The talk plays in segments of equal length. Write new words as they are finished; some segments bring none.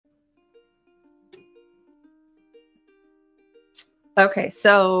Okay,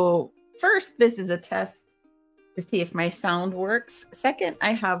 so first, this is a test to see if my sound works. Second,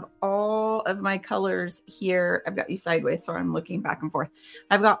 I have all of my colors here. I've got you sideways, so I'm looking back and forth.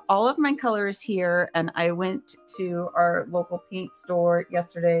 I've got all of my colors here, and I went to our local paint store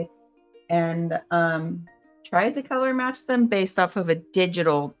yesterday and tried to color match them based off of a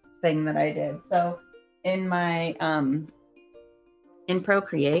digital thing that I did. So in my in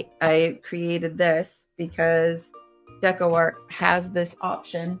Procreate, I created this because Deco Art has this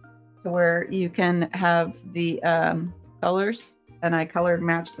option to where you can have the colors, and I colored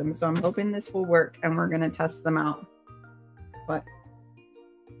matched them. So I'm hoping this will work, and we're going to test them out. What?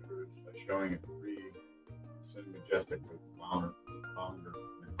 Showing it free, majestic with longer.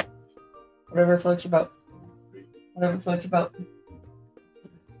 Whatever floats your boat. Whatever floats your boat.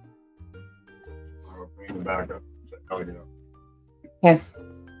 I'll bring the back up. Okay.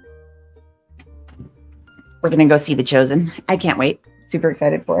 We're going to go see The Chosen. I can't wait. Super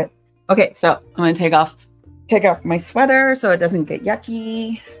excited for it. Okay, so I'm going to take off my sweater so it doesn't get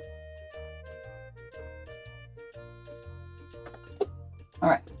yucky. All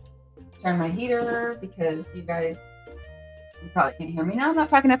right. Turn my heater because you guys, you probably can't hear me now. I'm not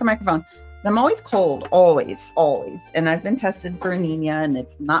talking at the microphone. I'm always cold, always. And I've been tested for anemia, and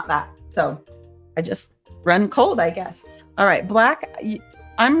it's not that. So I just run cold, I guess. All right, black. You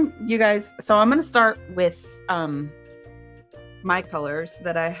guys. So I'm going to start with my colors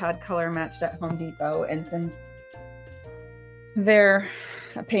that I had color matched at Home Depot, and since they're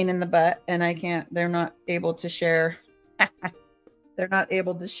a pain in the butt, and they're not able to share. They're not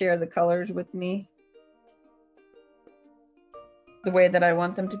able to share the colors with me the way that I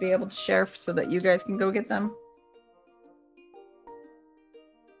want them to be able to share so that you guys can go get them.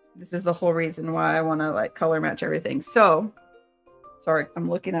 This is the whole reason why I want to like color match everything. So, sorry,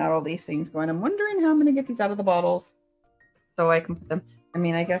 I'm looking at all these things going, I'm wondering how I'm going to get these out of the bottles so I can put them. I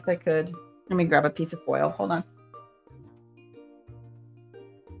mean, I guess I could. Let me grab a piece of foil. Hold on.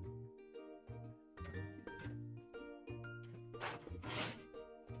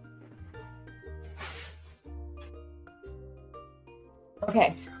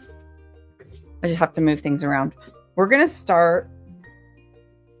 Okay. I just have to move things around. We're going to start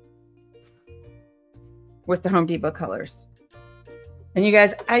with the Home Depot colors. And you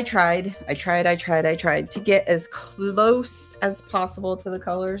guys, I tried to get as close as possible to the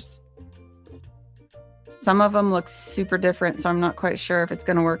colors. Some of them look super different, so I'm not quite sure if it's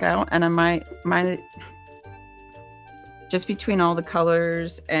going to work out. And I might just between all the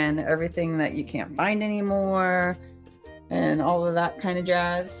colors and everything that you can't find anymore and all of that kind of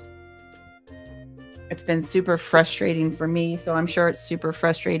jazz. It's been super frustrating for me, so I'm sure it's super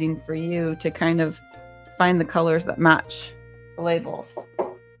frustrating for you to kind of find the colors that match the labels.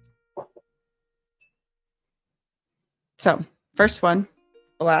 So, first one,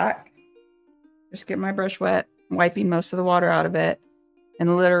 it's black. Just get my brush wet, wiping most of the water out of it.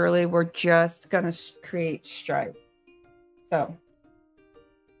 And literally, we're just going to create stripes. So,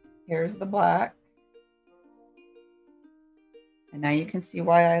 here's the black. And now you can see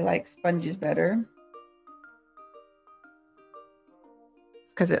why I like sponges better.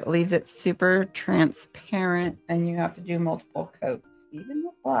 Because it leaves it super transparent and you have to do multiple coats, even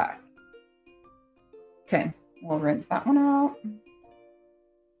with black. Okay, we'll rinse that one out.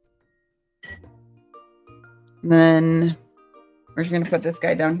 And then we're just going to put this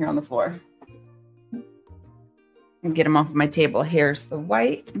guy down here on the floor. And get him off of my table. Here's the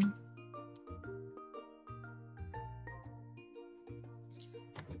white.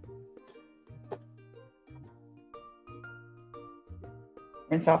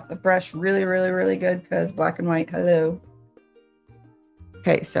 Rinse off the brush really, really, really good because black and white, hello.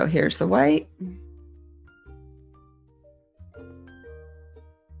 Okay, so here's the white.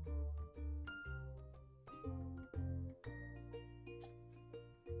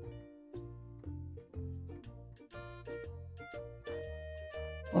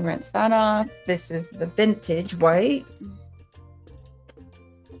 We'll rinse that off. This is the vintage white.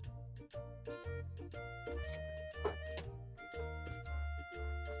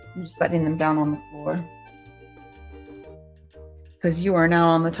 I'm just setting them down on the floor because you are now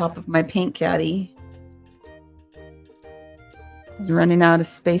on the top of my paint caddy. I'm running out of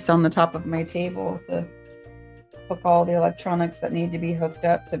space on the top of my table to hook all the electronics that need to be hooked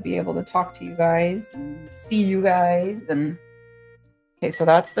up to be able to talk to you guys and see you guys. And okay, so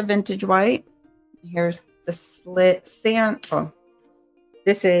that's the vintage white. Here's the slit sand. Oh,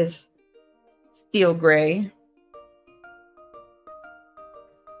 this is steel gray.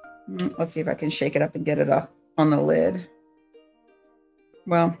 Let's see if I can shake it up and get it off on the lid.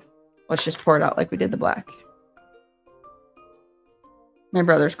 Well, let's just pour it out like we did the black. My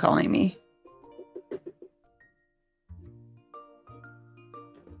brother's calling me.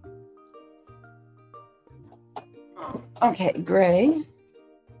 Okay, gray.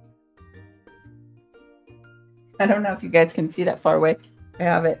 I don't know if you guys can see that far away. I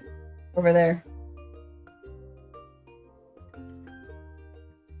have it over there.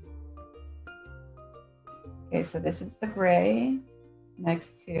 Okay, so this is the gray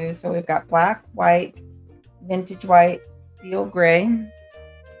next to, so we've got black, white, vintage white, steel gray.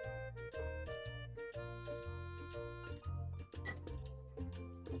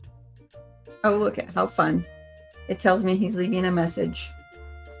 Oh, look at how fun. It tells me he's leaving a message.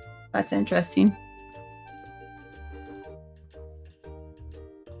 That's interesting.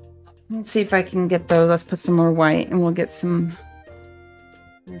 Let's see if I can get those. Let's put some more white and we'll get some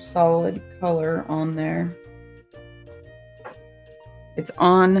more solid color on there. It's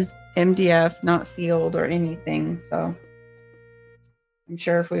on MDF, not sealed or anything, so I'm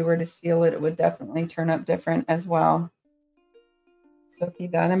sure if we were to seal it, it would definitely turn up different as well. So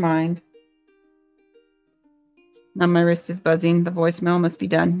keep that in mind. Now my wrist is buzzing. The voicemail must be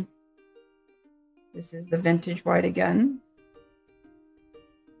done. This is the vintage white again.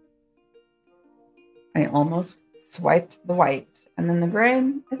 I almost swiped the white. And then the gray,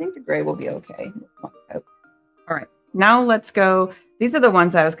 I think the gray will be okay. All right, now let's go. These are the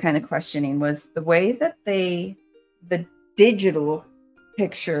ones I was kind of questioning, was the way that the digital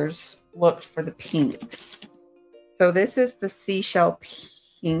pictures looked for the pinks. So this is the seashell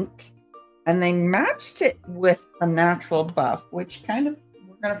pink, and they matched it with a natural buff, which kind of,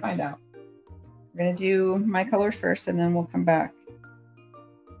 we're going to find out. We're going to do my colors first, and then we'll come back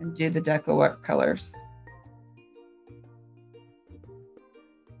and do the Deco Art colors.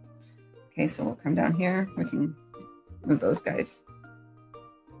 Okay, so we'll come down here. We can move those guys.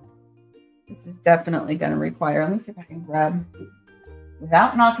 This is definitely going to require, let me see if I can grab,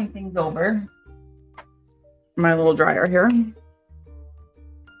 without knocking things over, my little dryer here.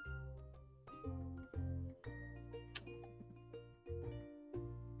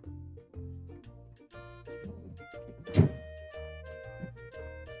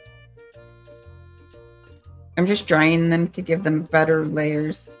 I'm just drying them to give them better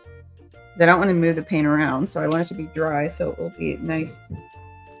layers. I don't want to move the paint around, so I want it to be dry so it will be nice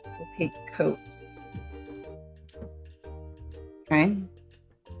opaque coats. Okay.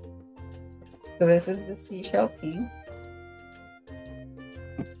 So this is the seashell pink.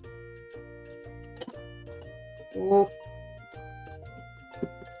 Ooh.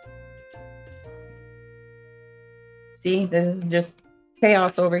 See, this is just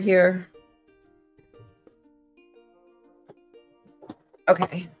chaos over here.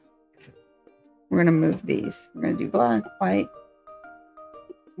 Okay. We're going to move these. We're going to do black, white.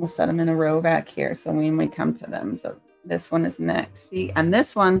 We'll set them in a row back here. So when we come to them, so this one is next. See, and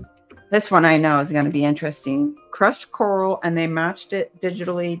this one I know is going to be interesting. Crushed coral, and they matched it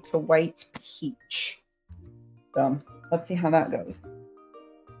digitally to white peach. So let's see how that goes.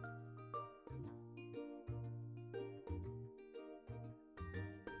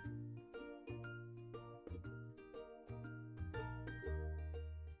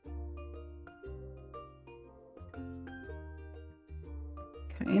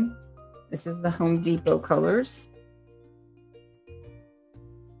 Okay, this is the Home Depot colors.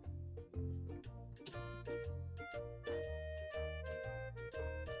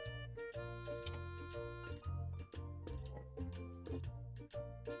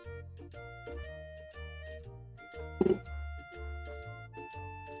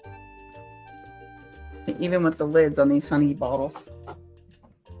 Even with the lids on these honey bottles,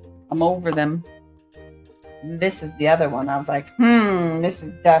 I'm over them. This is the other one. I was like, this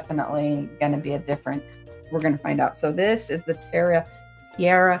is definitely going to be a different. We're going to find out. So this is the Terra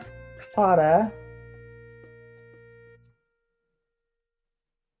Cotta.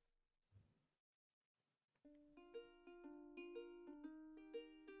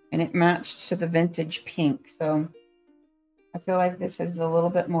 And it matched to the vintage pink. So I feel like this has a little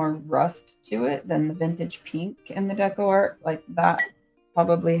bit more rust to it than the vintage pink in the Deco Art. Like that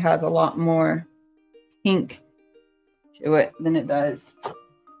probably has a lot more pink to it than it does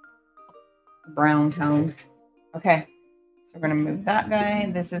brown tones. Okay, so we're gonna move that guy.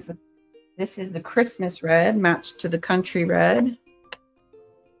 This is the Christmas red matched to the country red.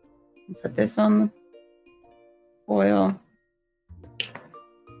 Put this on the foil.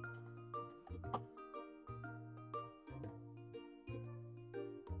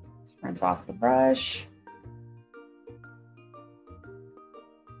 Let's rinse off the brush.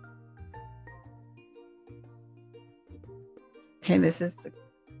 Okay, this is the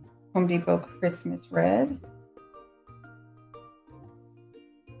Home Depot Christmas red.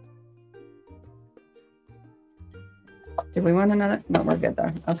 Do we want another? No, we're good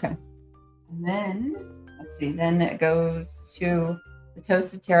there. Okay. And then, let's see, then it goes to the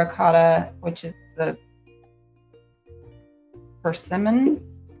toasted terracotta, which is the persimmon.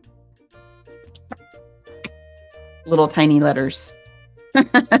 Little tiny letters.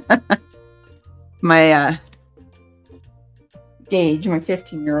 My Gage, my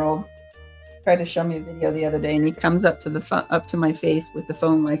 15-year-old, tried to show me a video the other day, and he comes up to the up to my face with the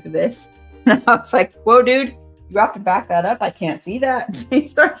phone like this. And I was like, "Whoa, dude, you have to back that up. I can't see that." And he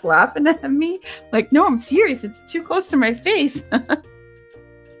starts laughing at me, like, "No, I'm serious. It's too close to my face."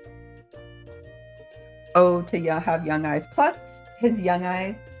 Oh, to have young eyes. Plus, his young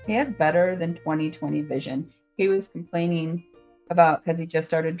eyes, he has better than 20/20 vision. He was complaining about, because he just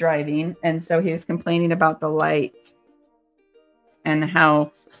started driving, and so he was complaining about the lights and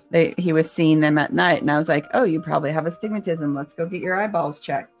how he was seeing them at night. And I was like, "Oh, you probably have astigmatism. Let's go get your eyeballs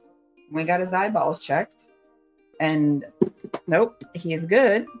checked." We got his eyeballs checked, and nope, he's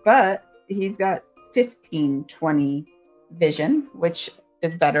good, but he's got 15/20 vision, which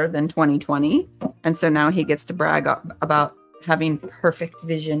is better than 20/20. And so now he gets to brag about having perfect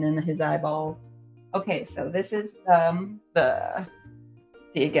vision in his eyeballs. Okay, so this is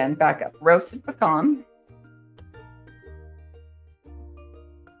see again, back up, roasted pecan.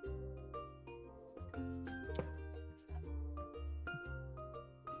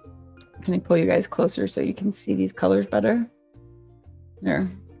 Can I pull you guys closer so you can see these colors better? There.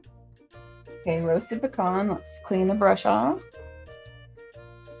 Okay, roasted pecan. Let's clean the brush off.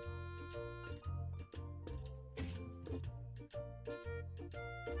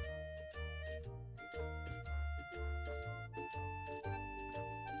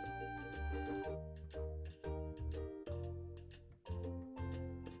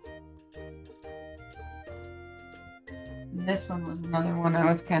 This one was another one I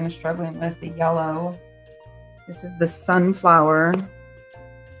was kind of struggling with, the yellow. This is the sunflower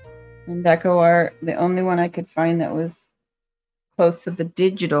in Deco Art. The only one I could find that was close to the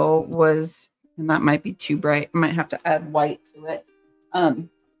digital was, and that might be too bright, I might have to add white to it,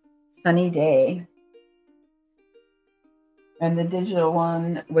 Sunny Day. And the digital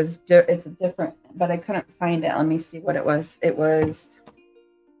one was, it's a different, but I couldn't find it. Let me see what it was. It was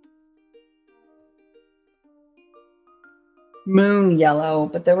moon yellow,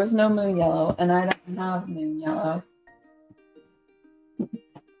 but there was no moon yellow, and I don't have moon yellow.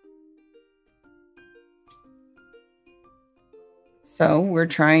 So we're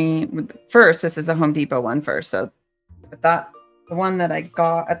trying first. This is the Home Depot one first. So the one that I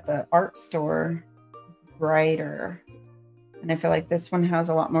got at the art store is brighter, and I feel like this one has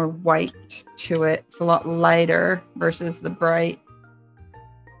a lot more white to it. It's a lot lighter versus the bright.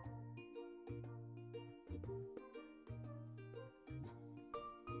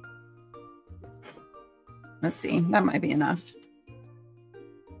 Let's see, that might be enough.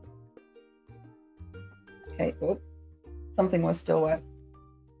 Okay, oh, something was still wet.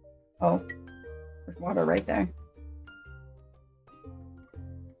 Oh, there's water right there.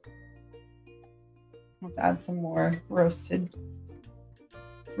 Let's add some more roasted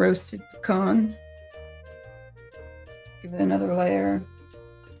pecan. Give it another layer.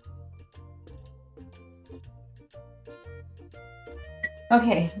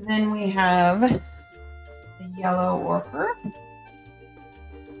 Okay, then we have the yellow ochre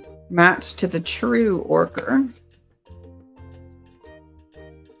matched to the true ochre.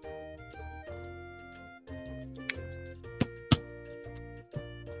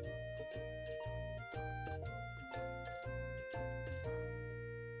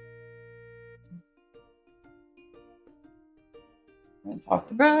 Rinse off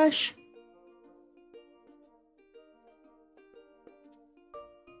the brush.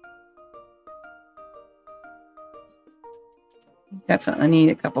 Definitely need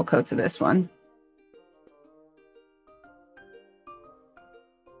a couple coats of this one.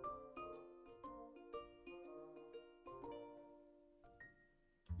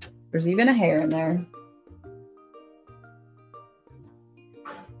 There's even a hair in there.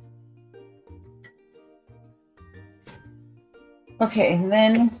 Okay, and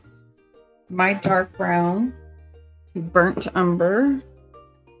then my dark brown to burnt umber.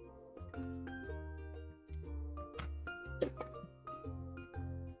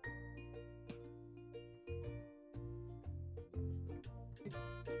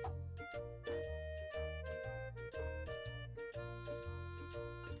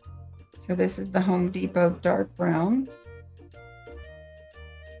 So this is the Home Depot dark brown.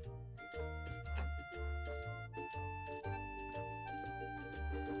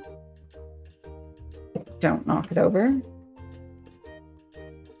 Don't knock it over.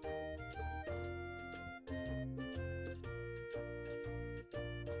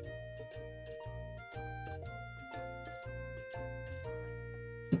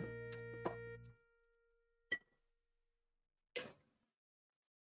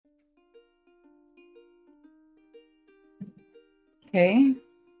 Okay.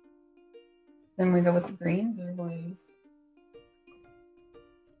 Then we go with the greens or blues.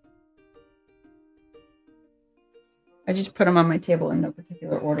 I just put them on my table in no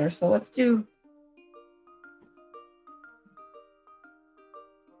particular order. So let's do,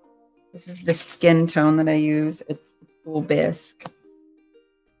 this is the skin tone that I use. It's the Cool Bisque.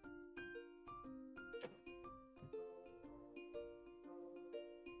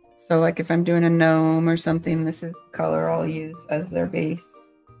 So like if I'm doing a gnome or something, this is the color I'll use as their base.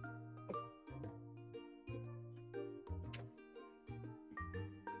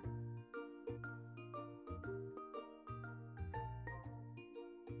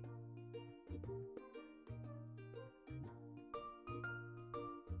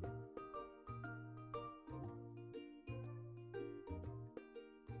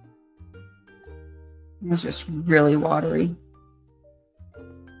 It's just really watery,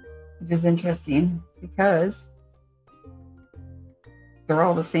 which is interesting because they're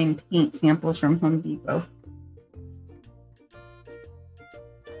all the same paint samples from Home Depot.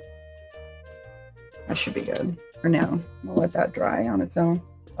 That should be good for now. We'll let that dry on its own.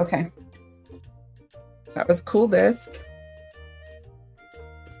 Okay. That was Cool Bisque.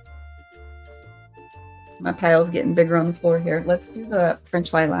 My pile's getting bigger on the floor here. Let's do the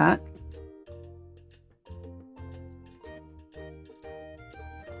French Lilac.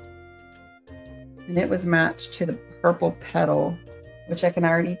 And it was matched to the Purple Petal, which I can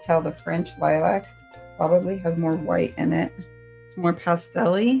already tell the French Lilac probably has more white in it. It's more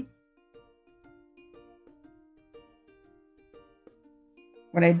pastel-y.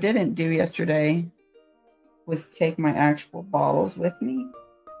 What I didn't do yesterday was take my actual bottles with me.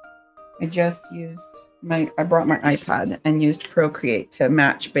 I just used I brought my iPad and used Procreate to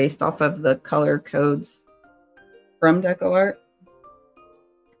match based off of the color codes from Deco Art.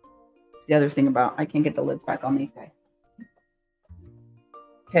 It's the other thing about I can't get the lids back on these guys.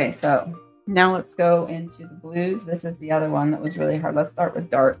 Okay, so now let's go into the blues. This is the other one that was really hard. Let's start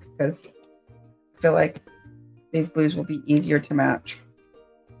with dark because I feel like these blues will be easier to match.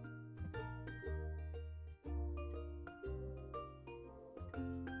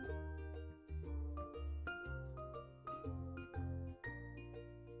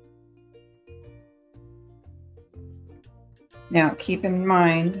 Now, keep in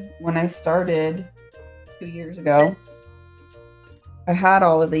mind, when I started 2 years ago, I had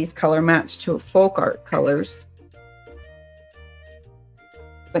all of these color matched to folk art colors.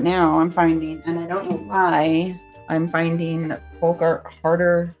 But now I'm finding, and I don't know why, I'm finding folk art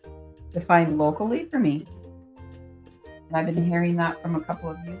harder to find locally for me. And I've been hearing that from a couple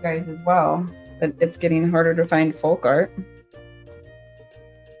of you guys as well, that it's getting harder to find folk art.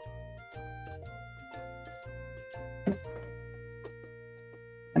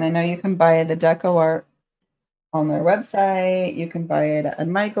 And I know you can buy the Deco Art on their website. You can buy it at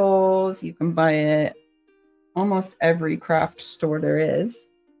Michael's. You can buy it almost every craft store there is.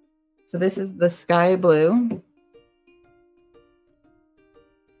 So this is the sky blue.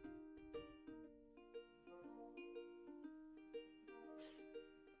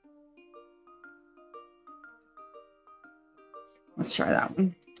 Let's try that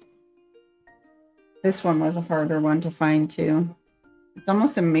one. This one was a harder one to find too. It's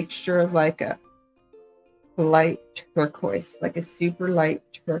almost a mixture of like a light turquoise, like a super light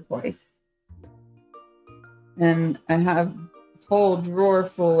turquoise. And I have a whole drawer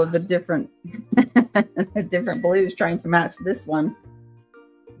full of the different different blues trying to match this one.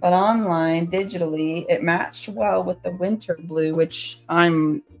 But online, digitally, it matched well with the winter blue, which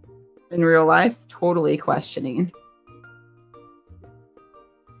I'm in real life totally questioning.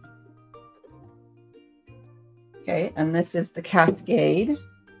 Okay, and this is the Cascade.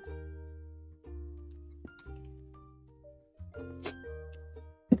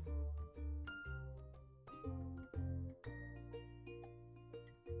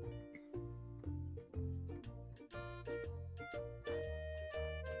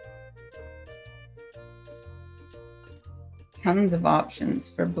 Tons of options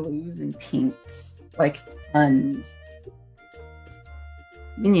for blues and pinks, like tons.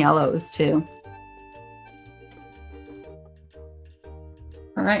 And yellows too.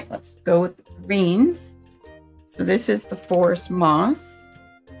 All right, let's go with the greens. So this is the Forest Moss.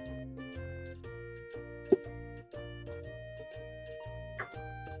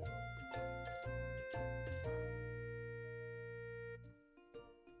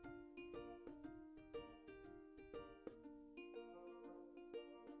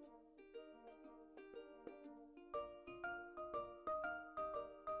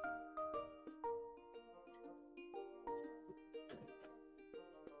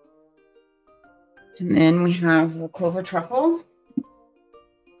 And then we have the Clover Truffle.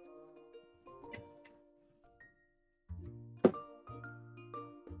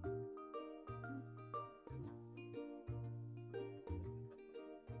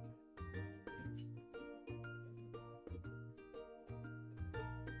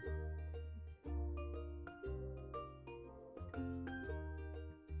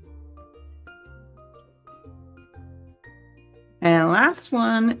 And last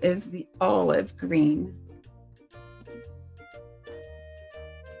one is the olive green.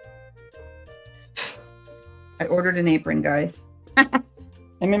 I ordered an apron, guys.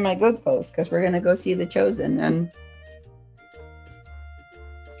 I'm in my good clothes because we're going to go see The Chosen and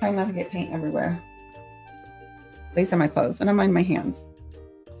trying not to get paint everywhere. At least on my clothes. I don't mind my hands.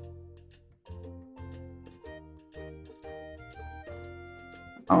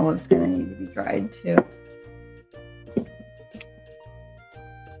 Olive's going to need to be dried too.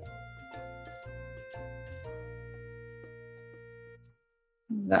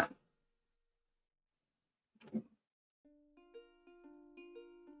 That.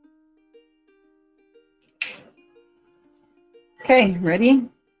 Okay, ready?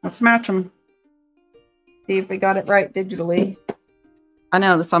 Let's match them. See if we got it right digitally. I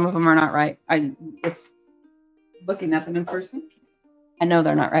know that some of them are not right. It's looking at them in person. I know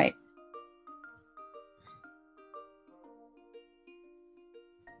they're not right.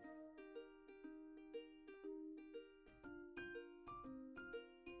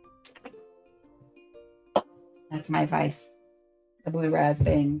 That's my vice. The blue raz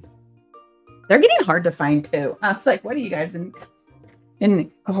bangs. They're getting hard to find too. I was like, what are you guys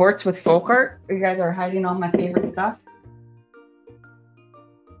in cohorts with folk art? You guys are hiding all my favorite stuff.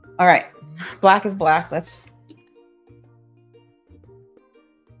 All right. Black is black. Let's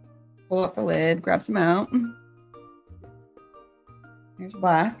pull off the lid, grab some out. Here's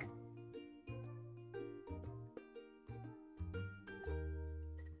black.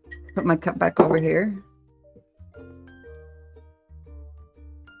 Put my cup back over here.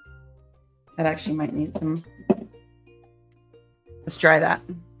 That actually might need some. Let's try that.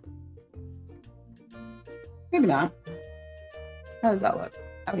 Maybe not. How does that look?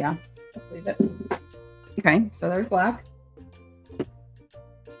 Oh yeah, let's leave it. Okay, so there's black.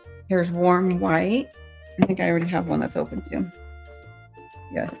 Here's warm white. I think I already have one that's open too.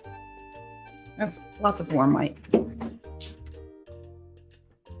 Yes. I have lots of warm white.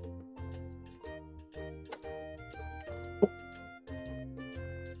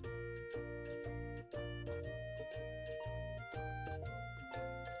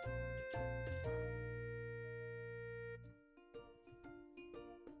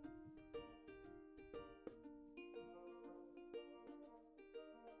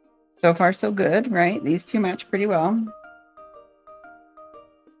 So far, so good, right? These two match pretty well.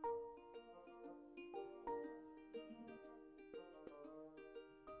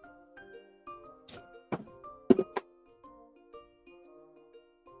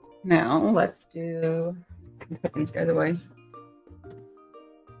 Now, let's put these guys away.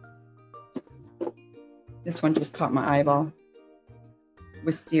 This one just caught my eyeball.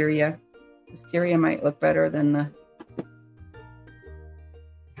 Wisteria. Wisteria might look better than the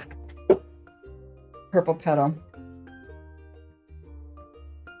purple petal.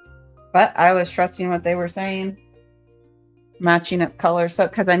 But I was trusting what they were saying. Matching up colors. So,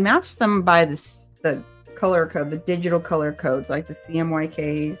 because I matched them by the color code, the digital color codes, like the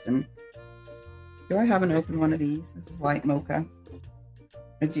CMYKs. And do I have an open one of these? This is light mocha.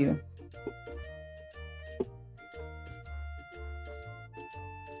 I do.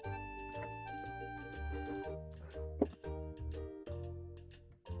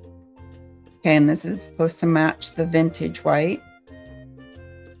 Okay, and this is supposed to match the vintage white.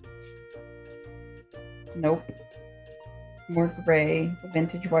 Nope. More gray. The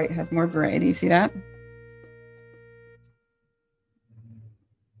vintage white has more gray. Do you see that?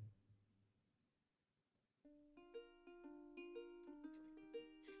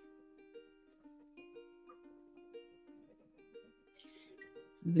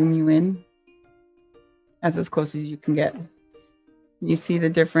 Zoom you in. That's as close as you can get. You see the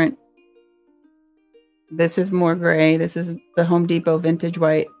different. This is more gray. This is the Home Depot vintage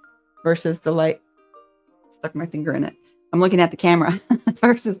white versus the light. Stuck my finger in it. I'm looking at the camera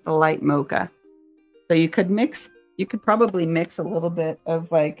versus the light mocha. So you could probably mix a little bit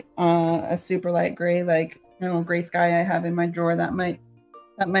of like a super light gray, like gray sky I have in my drawer. That might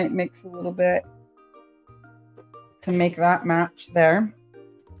mix a little bit to make that match there.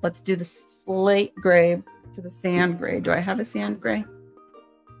 Let's do the slate gray to the sand gray. Do I have a sand gray?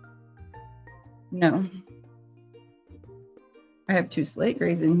 No. I have two slate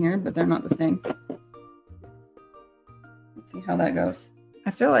grays in here, but they're not the same. Let's see how that goes.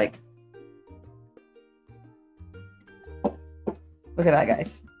 I feel like... Look at that,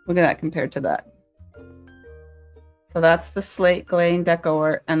 guys. Look at that compared to that. So that's the slate gray in Deco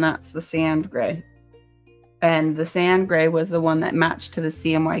Art, and that's the sand gray. And the sand gray was the one that matched to the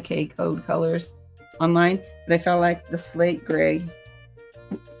CMYK code colors online. But I felt like the slate gray,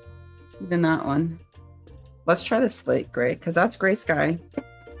 even that one, Let's try the slate gray because that's gray sky.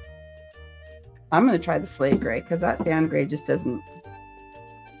 I'm going to try the slate gray because that sand gray just doesn't.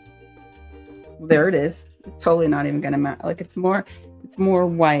 There it is. It's totally not even going to match. Like it's more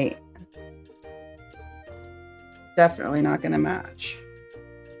white. Definitely not going to match.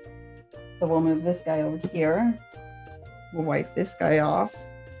 So we'll move this guy over here. We'll wipe this guy off.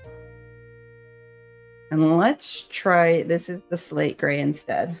 And let's try, this is the slate gray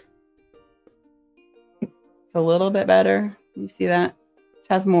instead. It's a little bit better. You see that? It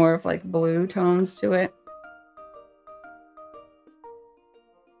has more of like blue tones to it.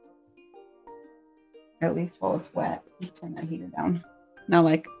 At least while it's wet. Turn that heater down. Now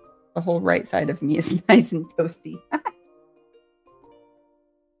like the whole right side of me is nice and toasty.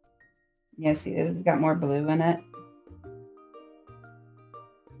 Yeah, see, this has got more blue in it.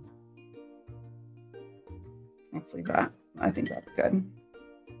 Let's leave that. I think that's good.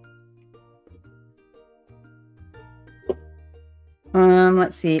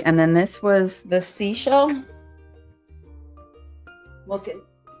 Let's see. And then this was the seashell. Looking.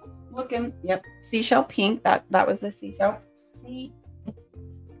 Yep. Seashell pink. That was the seashell.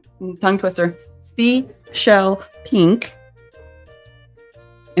 Tongue twister. Seashell pink.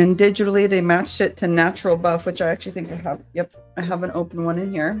 And digitally, they matched it to natural buff, which I actually think I have. Yep, I have an open one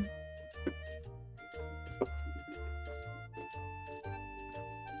in here.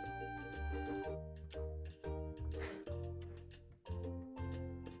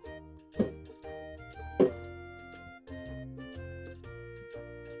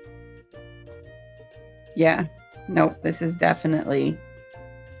 Yeah, nope, this is definitely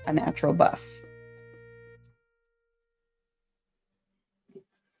a natural buff.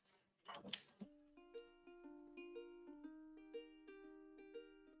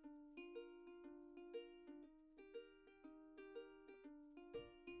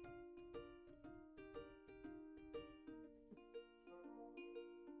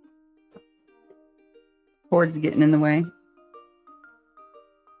 Cord's getting in the way.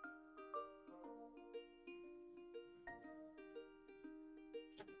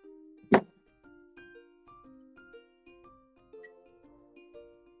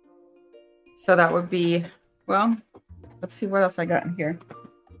 So that would be, well, let's see what else I got in here.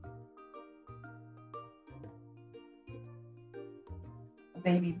 A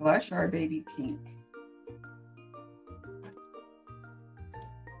baby blush or a baby pink?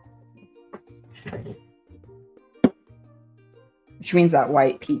 Which means that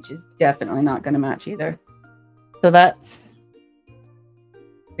white peach is definitely not going to match either. So that's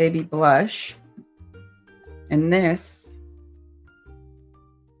baby blush. And this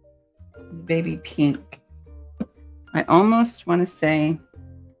is baby pink. I almost want to say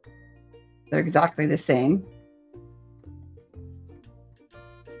they're exactly the same.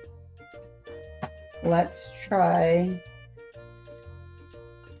 Let's try.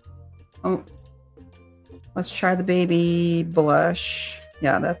 Oh, let's try the baby blush.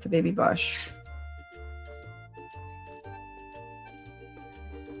 Yeah, that's the baby blush.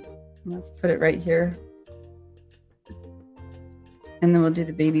 Let's put it right here. And then we'll do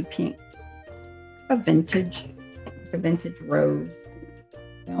the baby pink. A vintage rose.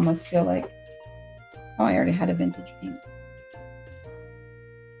 I almost feel like, oh, I already had a vintage pink.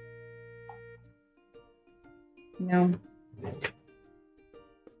 No.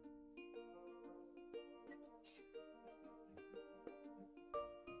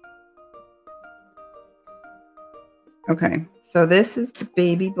 Okay, so this is the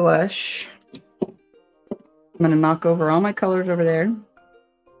baby blush. I'm going to knock over all my colors over there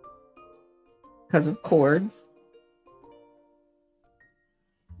because of cords.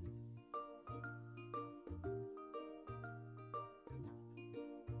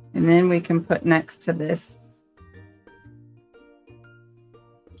 And then we can put next to this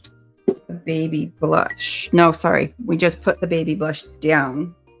the baby blush. No, sorry. We just put the baby blush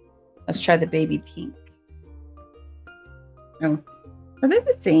down. Let's try the baby pink. Oh, are they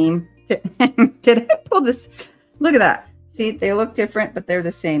the same? Did I pull this? Look at that. See, they look different, but they're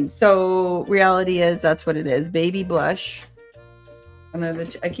the same. So reality is that's what it is. Baby blush. And they're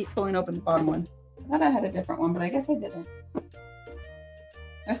I keep pulling open the bottom one. I thought I had a different one, but I guess I didn't.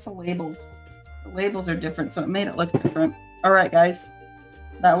 That's the labels. The labels are different, so it made it look different. All right, guys.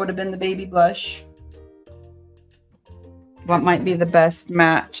 That would have been the baby blush. What might be the best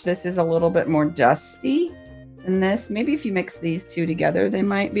match? This is a little bit more dusty than this. Maybe if you mix these two together, they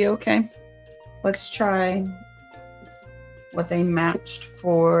might be okay. Let's try what they matched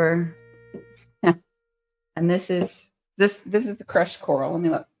for. And this is the crushed coral. Let me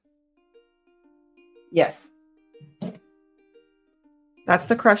look. Yes. That's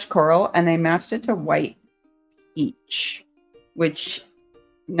the crushed coral, and they matched it to white. each, which,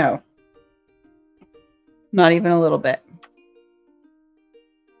 no, not even a little bit.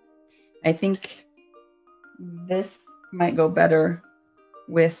 I think this might go better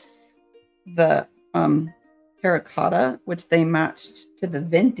with the terracotta, which they matched to the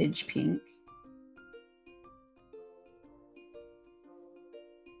vintage pink.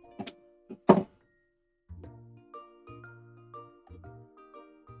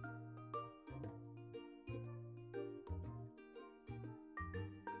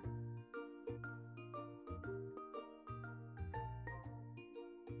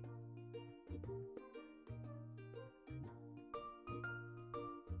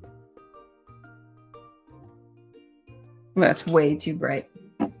 That's way too bright.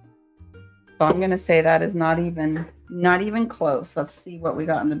 So I'm going to say that is not even close. Let's see what we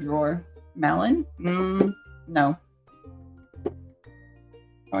got in the drawer. Melon? No.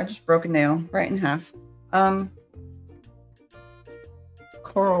 Oh, I just broke a nail right in half.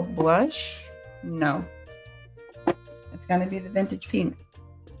 Coral blush? No. It's going to be the vintage pink.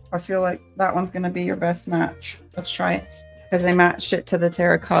 I feel like that one's going to be your best match. Let's try it because they matched it to the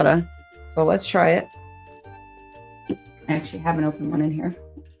terracotta. So let's try it. I actually have an open one in here.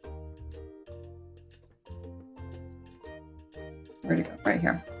 Where'd it go? Right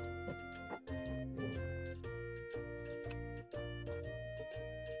here.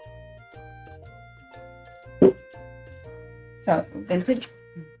 So vintage,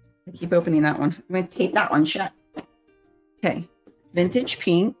 I keep opening that one. I'm going to tape that one shut. Okay, vintage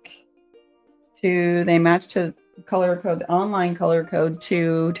pink they match to color code, the online color code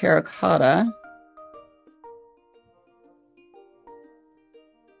to terracotta.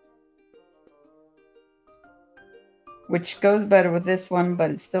 Which goes better with this one,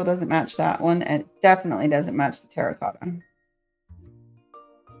 but it still doesn't match that one. And it definitely doesn't match the terracotta.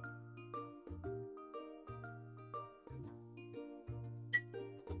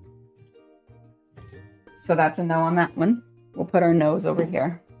 So that's a no on that one. We'll put our nose over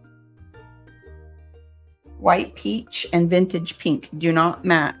here. White peach and vintage pink do not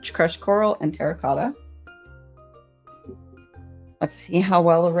match. Crushed coral and terracotta. Let's see how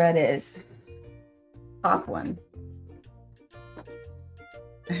well a red is. Top one.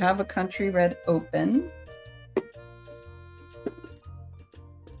 I have a country red open.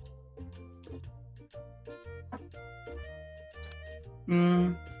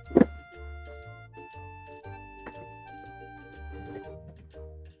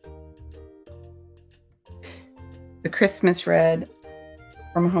 The Christmas red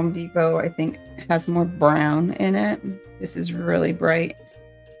from Home Depot, I think, has more brown in it. This is really bright.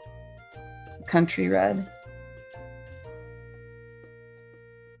 Country red.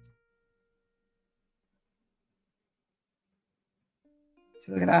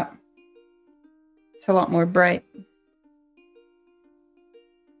 So look at that. It's a lot more bright.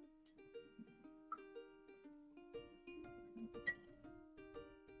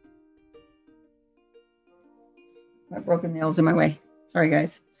 My broken nails in my way. Sorry,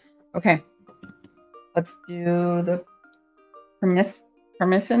 guys. Okay. Let's do the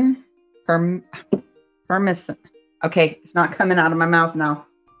permission. Okay, it's not coming out of my mouth now.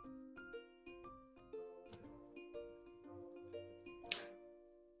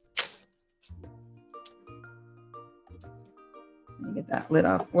 Let me get that lid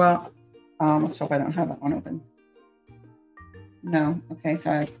off. Well, let's hope I don't have that one open. No. Okay,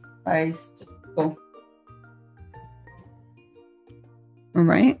 so I spiced. Cool. All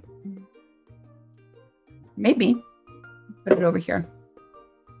right. Maybe. Put it over here.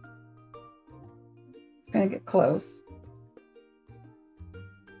 It's going to get close.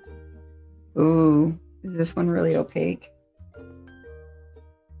 Ooh, is this one really opaque?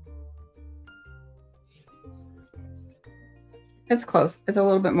 It's close. It's a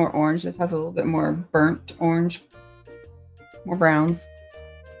little bit more orange. This has a little bit more burnt orange. More browns.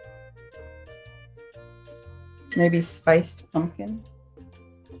 Maybe spiced pumpkin.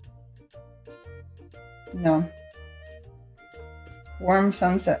 No. Warm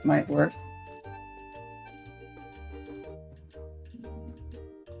sunset might work.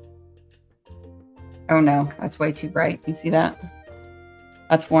 Oh no, that's way too bright. You see that?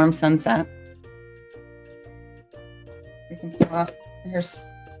 That's warm sunset. We can pull off. Here's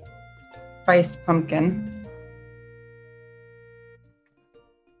spiced pumpkin.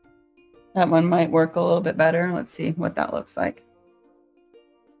 That one might work a little bit better. Let's see what that looks like.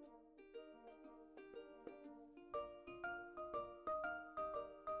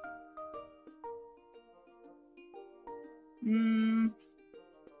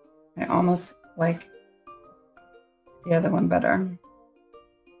 I almost like the other one better.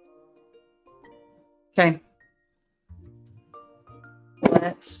 Okay,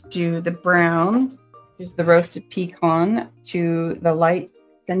 Let's do the brown. Here's the roasted pecan to the light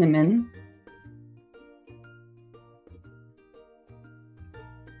cinnamon.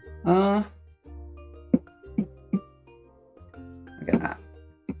 Look at that.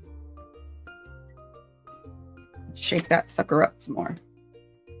 Shake that sucker up some more.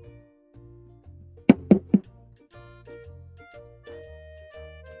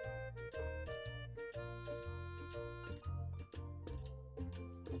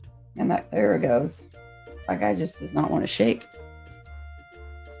 And there it goes. That guy just does not want to shake.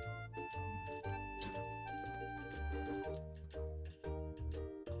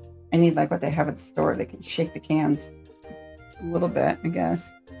 I need like what they have at the store. They can shake the cans a little bit, I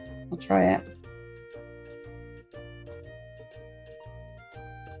guess. I'll try it.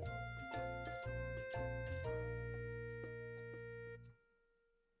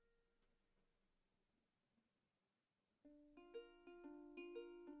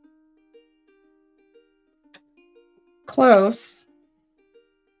 Close.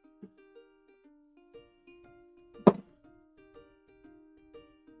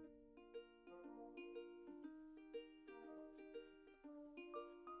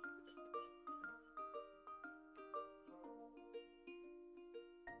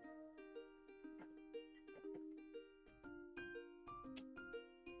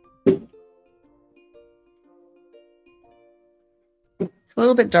 It's a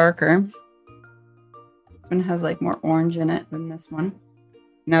little bit darker. This one has like more orange in it than this one.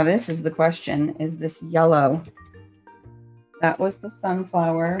 Now this is the question, is this yellow? That was the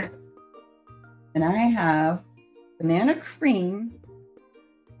sunflower. And I have banana cream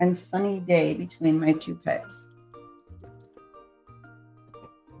and sunny day between my two picks.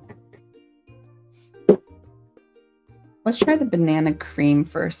 Let's try the banana cream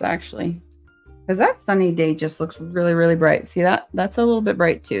first, actually. Because that sunny day just looks really, really bright. See that? That's a little bit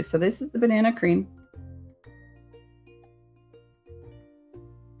bright too. So this is the banana cream.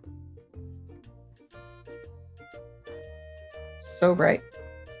 So bright.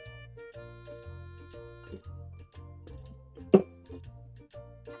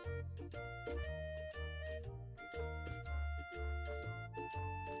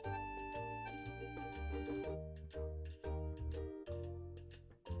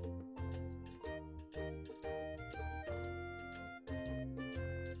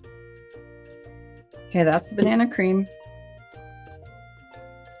 Okay, that's the banana cream.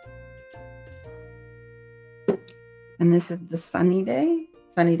 And this is the sunny day.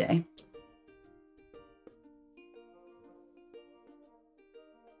 Sunny day.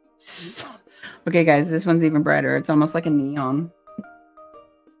 Okay, guys, this one's even brighter. It's almost like a neon.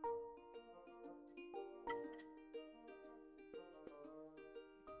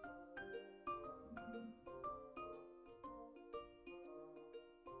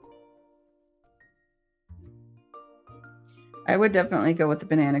 I would definitely go with the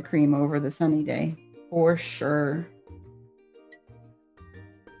banana cream over the sunny day, for sure.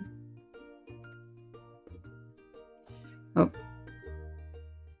 Oh,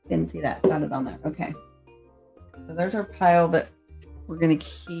 didn't see that. Got it on there. Okay. So there's our pile that we're going to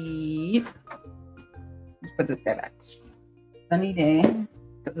keep. Let's put this guy back. Sunny day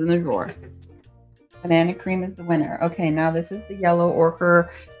goes in the drawer. Banana cream is the winner. Okay, now this is the yellow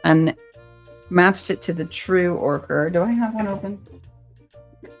ochre and matched it to the true ochre. Do I have one open?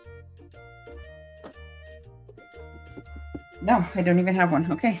 No, I don't even have one.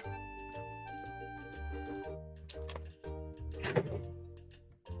 Okay.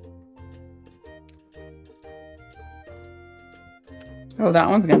 Oh, that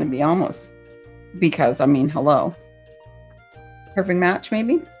one's going to be almost, because, I mean, hello. Perfect match,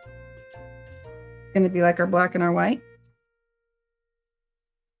 maybe? It's going to be like our black and our white.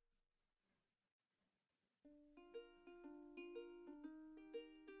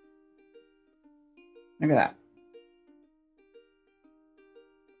 Look at that.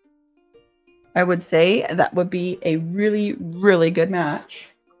 I would say that would be a really, really good match.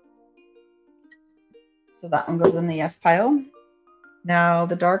 So that one goes in the yes pile. Now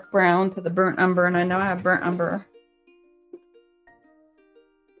the dark brown to the burnt umber, and I know I have burnt umber.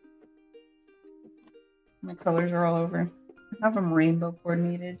 My colors are all over. I have them rainbow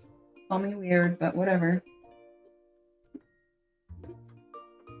coordinated. Call me weird, but whatever.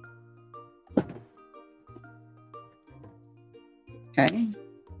 Okay.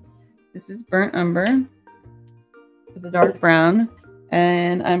 This is burnt umber to the dark brown.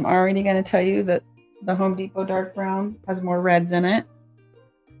 And I'm already going to tell you that the Home Depot dark brown has more reds in it.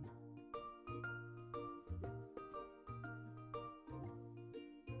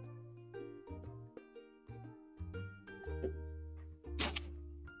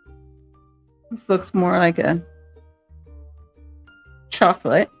 This looks more like a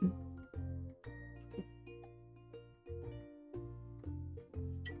chocolate.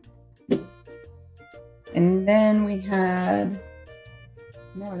 And then we had,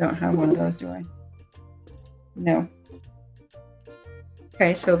 no, I don't have one of those, do I? No.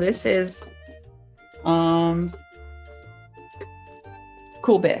 Okay, so this is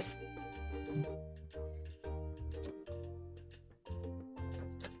Cool Bisque.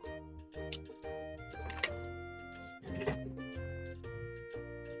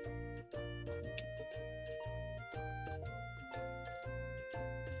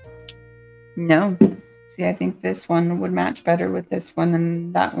 No. See, I think this one would match better with this one,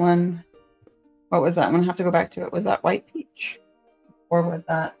 and that one, what was that one? I have to go back to it. Was that White Peach? Or was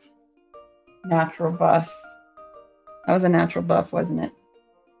that Natural Buff? That was a Natural Buff, wasn't it?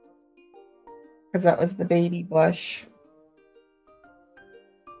 Because that was the baby blush.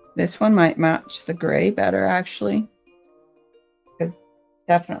 This one might match the gray better, actually. Because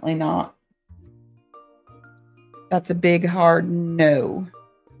definitely not. That's a big, hard no.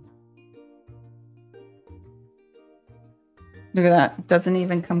 Look at that. It doesn't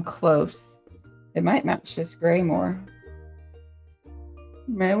even come close. It might match this gray more.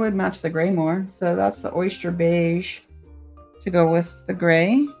 It would match the gray more. So that's the Oyster Beige to go with the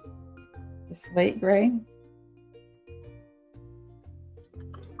gray. The slate gray.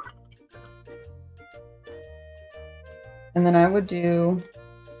 And then I would do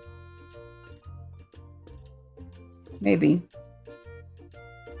maybe.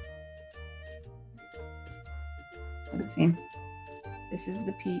 Let's see. This is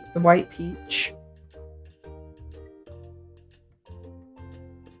the White Peach.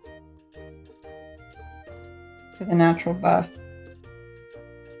 To the Natural Buff.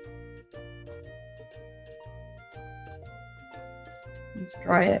 Let's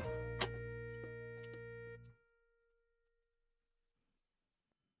try it.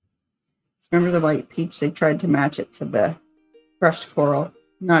 Remember the White Peach? They tried to match it to the brushed coral.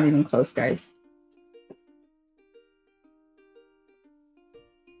 Not even close, guys.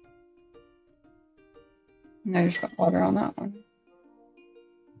 And I just got water on that one.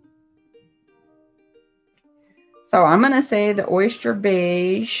 So I'm going to say the Oyster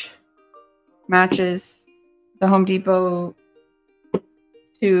Beige matches the Home Depot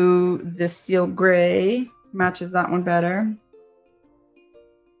to the Steel Gray. Matches that one better.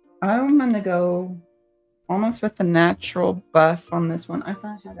 I'm going to go almost with the Natural Buff on this one. I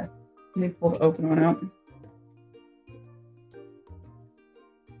thought I had a... Let me pull the open one out.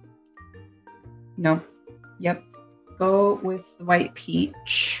 No. Yep. Go with the White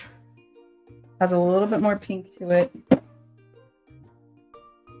Peach. Has a little bit more pink to it.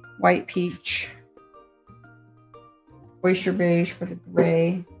 White Peach. Oyster Beige for the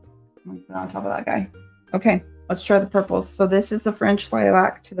gray. I'm going to put it on top of that guy. Okay. Let's try the purples. So this is the French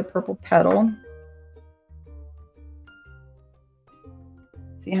Lilac to the Purple Petal.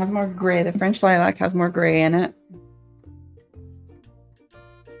 See, it has more gray. The French Lilac has more gray in it.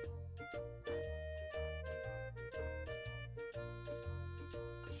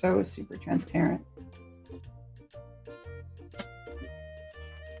 So super transparent.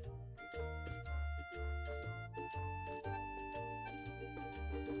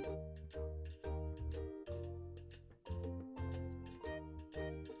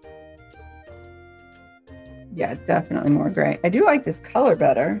 Yeah, definitely more gray. I do like this color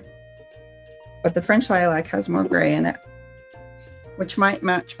better, but the French Lilac has more gray in it, which might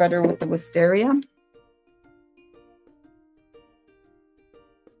match better with the Wisteria.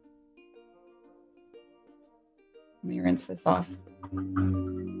 Let me rinse this off.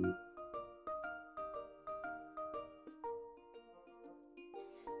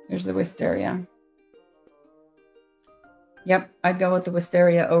 There's the Wisteria. Yep, I'd go with the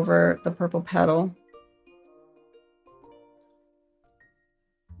Wisteria over the Purple Petal.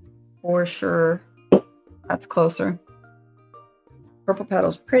 For sure. That's closer. Purple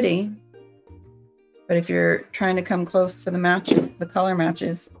Petal's pretty, but if you're trying to come close to the match, the color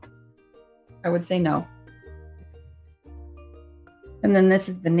matches, I would say no. And then this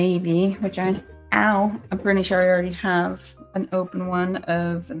is the navy, which I'm pretty sure I already have an open one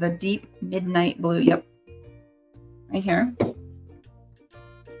of the deep midnight blue. Yep. Right here.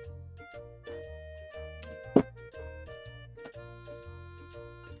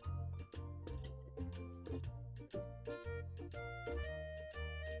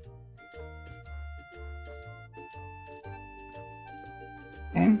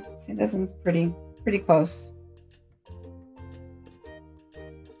 Okay, see, this one's pretty close.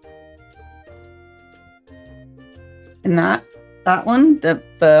 And that that one,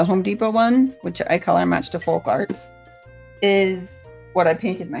 the Home Depot one, which I color matched to Folk Arts, is what I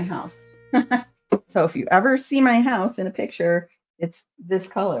painted my house. So if you ever see my house in a picture, it's this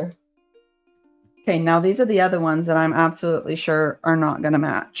color. Okay, now these are the other ones that I'm absolutely sure are not going to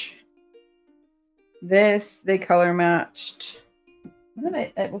match. This, they color matched.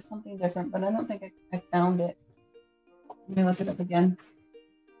 It was something different, but I don't think I found it. Let me look it up again.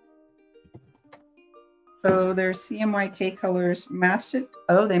 So their CMYK colors matched it.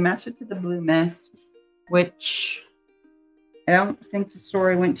 Oh, they matched it to the Blue Mist, which I don't think the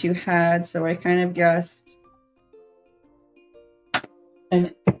store I went to had, so I kind of guessed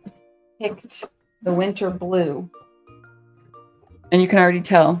and picked the Winter Blue. And you can already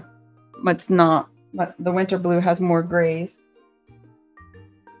tell it's not. The Winter Blue has more grays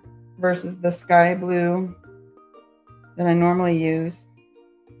versus the Sky Blue that I normally use.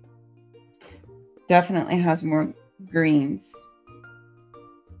 Definitely has more greens,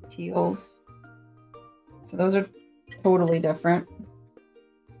 teals. So those are totally different.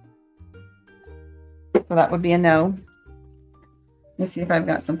 So that would be a no. Let's see if I've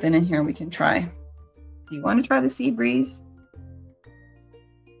got something in here we can try. Do you want to try the Sea Breeze?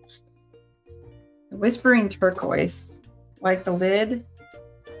 The Whispering Turquoise, like the lid,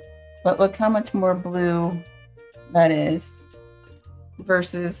 but look how much more blue that is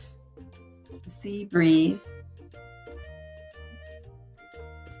versus the Sea Breeze.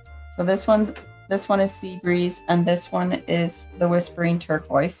 So this one is Sea Breeze, and this one is the Whispering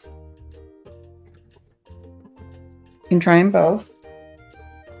Turquoise. You can try them both.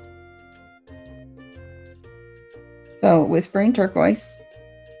 So Whispering Turquoise.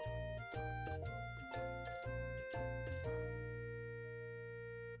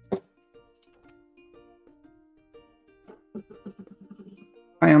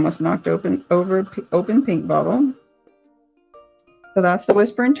 I almost knocked over open pink bottle. So that's the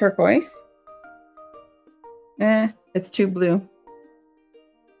Whispering Turquoise. It's too blue.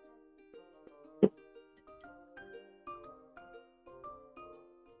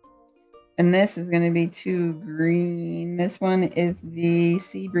 And this is going to be too green. This one is the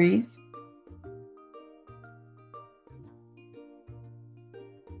Sea Breeze.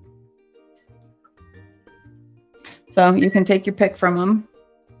 So you can take your pick from them.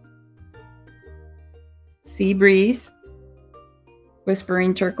 Sea Breeze,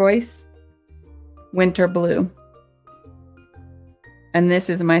 Whispering Turquoise, Winter Blue. And this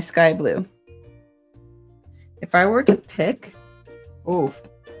is my Sky Blue. If I were to pick, oof,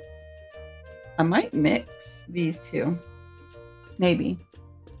 I might mix these two. Maybe.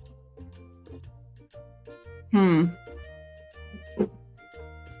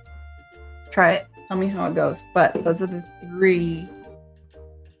 Try it. Tell me how it goes. But those are the three.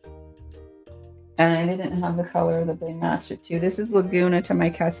 And I didn't have the color that they matched it to. This is Laguna to my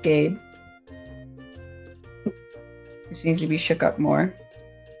Cascade, which needs to be shook up more.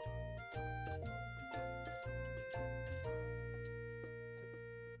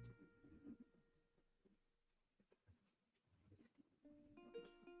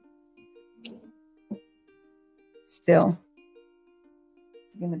 Still,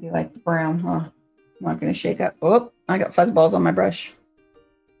 it's going to be like the brown, huh? It's not going to shake up. Oh, I got fuzzballs on my brush.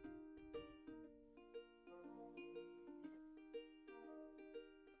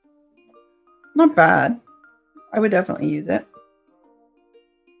 Not bad. I would definitely use it.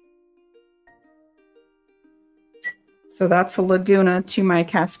 So that's a Laguna to my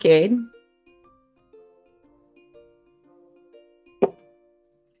Cascade.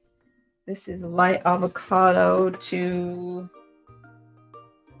 This is Light Avocado to,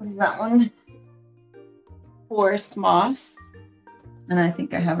 what is that one? Forest Moss. And I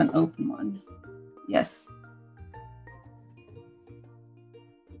think I have an open one. Yes.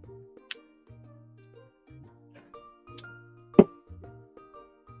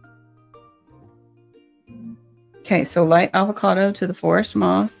 Okay, so Light Avocado to the Forest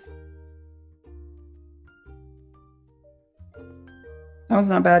Moss. That was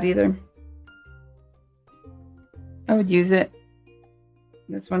not bad either. I would use it.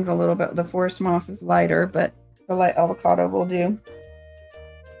 This one's a little bit, the Forest Moss is lighter, but the Light Avocado will do.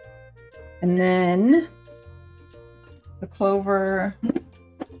 And then the Clover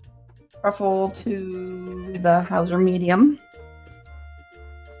Truffle to the Hauser Medium.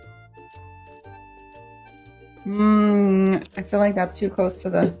 I feel like that's too close to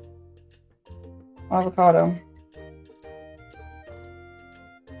the avocado.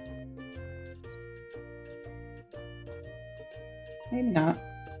 Maybe not.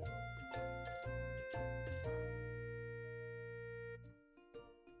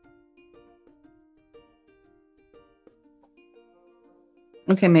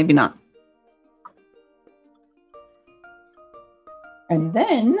 Okay, maybe not. And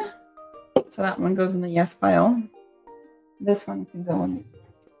then, so that one goes in the yes pile. This one can go in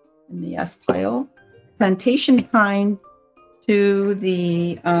the yes pile. Plantation pine to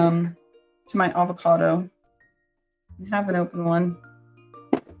the to my avocado. I have an open one.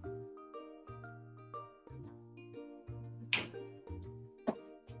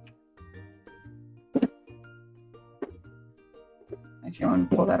 Actually, I want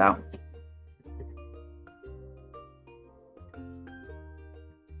to pull that out.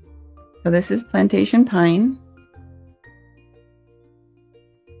 So this is plantation pine.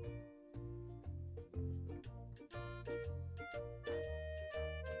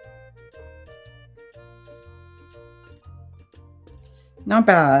 Not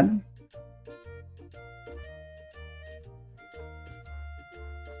bad.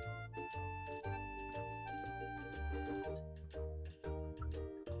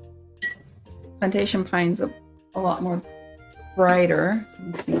 Plantation pine's a lot more brighter.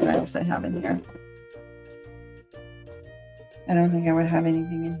 Let's see what else I have in here. I don't think I would have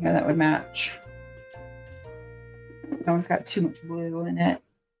anything in here that would match. That one's got too much blue in it.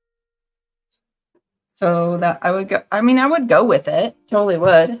 So that I would go, I mean, I would go with it. Totally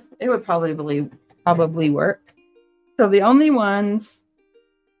would. It would probably work. So the only ones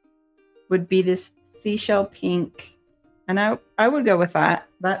would be this seashell pink. And I would go with that.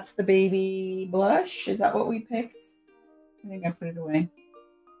 That's the baby blush. Is that what we picked? I think I put it away.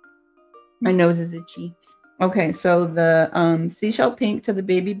 My nose is itchy. Okay, so the seashell pink to the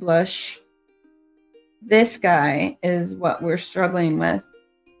baby blush. This guy is what we're struggling with.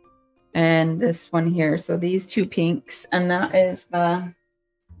 And this one here. So these two pinks. And that is the...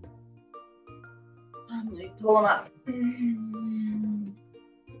 Let me pull them up.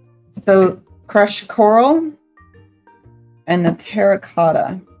 So crushed coral and the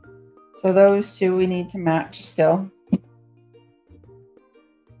terracotta. So those two we need to match still.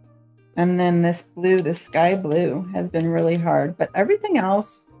 And then this blue, the sky blue, has been really hard. But everything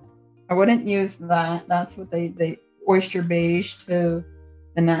else, I wouldn't use that. That's what the oyster beige to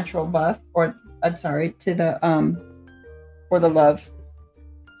the natural buff, or I'm sorry, to the for the love.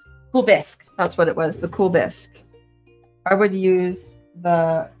 Cool bisque. That's what it was, the cool bisque. I would use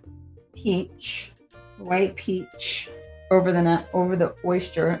the peach, white peach, over the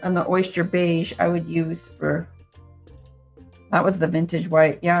oyster, and the oyster beige I would use for, that was the vintage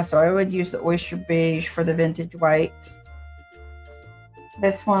white. Yeah, so I would use the oyster beige for the vintage white.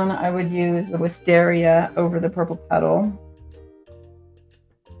 This one I would use the wisteria over the purple petal.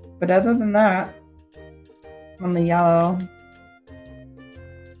 But other than that, on the yellow,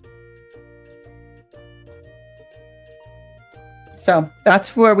 so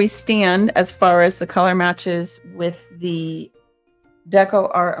that's where we stand as far as the color matches with the Deco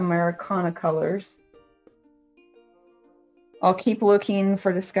Art Americana colors. I'll keep looking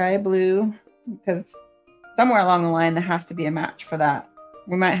for the sky blue because somewhere along the line there has to be a match for that.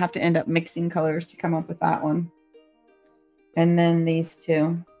 We might have to end up mixing colors to come up with that one. And then these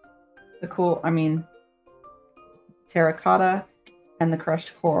two. The cool, I mean, terracotta and the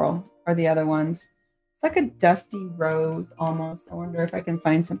crushed coral are the other ones. It's like a dusty rose almost. I wonder if I can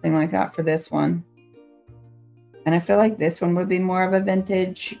find something like that for this one. And I feel like this one would be more of a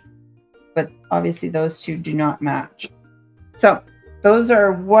vintage, but obviously those two do not match. So those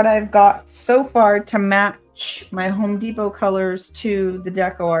are what I've got so far to match my Home Depot colors to the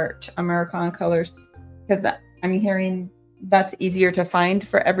Deco Art Americana colors, because I'm hearing that's easier to find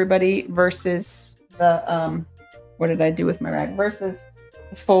for everybody versus the what did I do with my rag, versus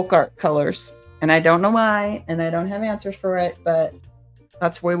the folk art colors. And I don't know why, and I don't have answers for it, but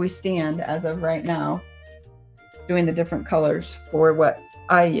that's where we stand as of right now, doing the different colors for what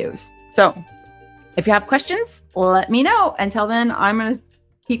I use. So if you have questions, let me know. Until then, I'm going to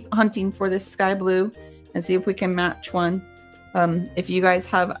keep hunting for this sky blue and see if we can match one. If you guys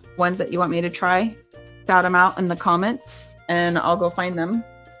have ones that you want me to try, shout them out in the comments and I'll go find them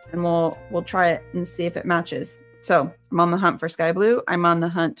and we'll try it and see if it matches. So I'm on the hunt for sky blue. I'm on the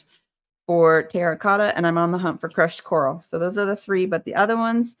hunt for terracotta, and I'm on the hunt for crushed coral. So those are the three, but the other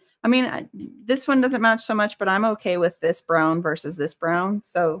ones, I mean, this one doesn't match so much, but I'm okay with this brown versus this brown.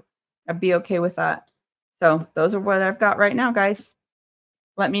 So I'd be okay with that. So those are what I've got right now, guys.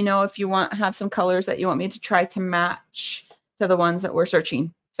 Let me know if you have some colors that you want me to try to match to the ones that we're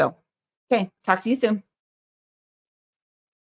searching. So, okay, talk to you soon.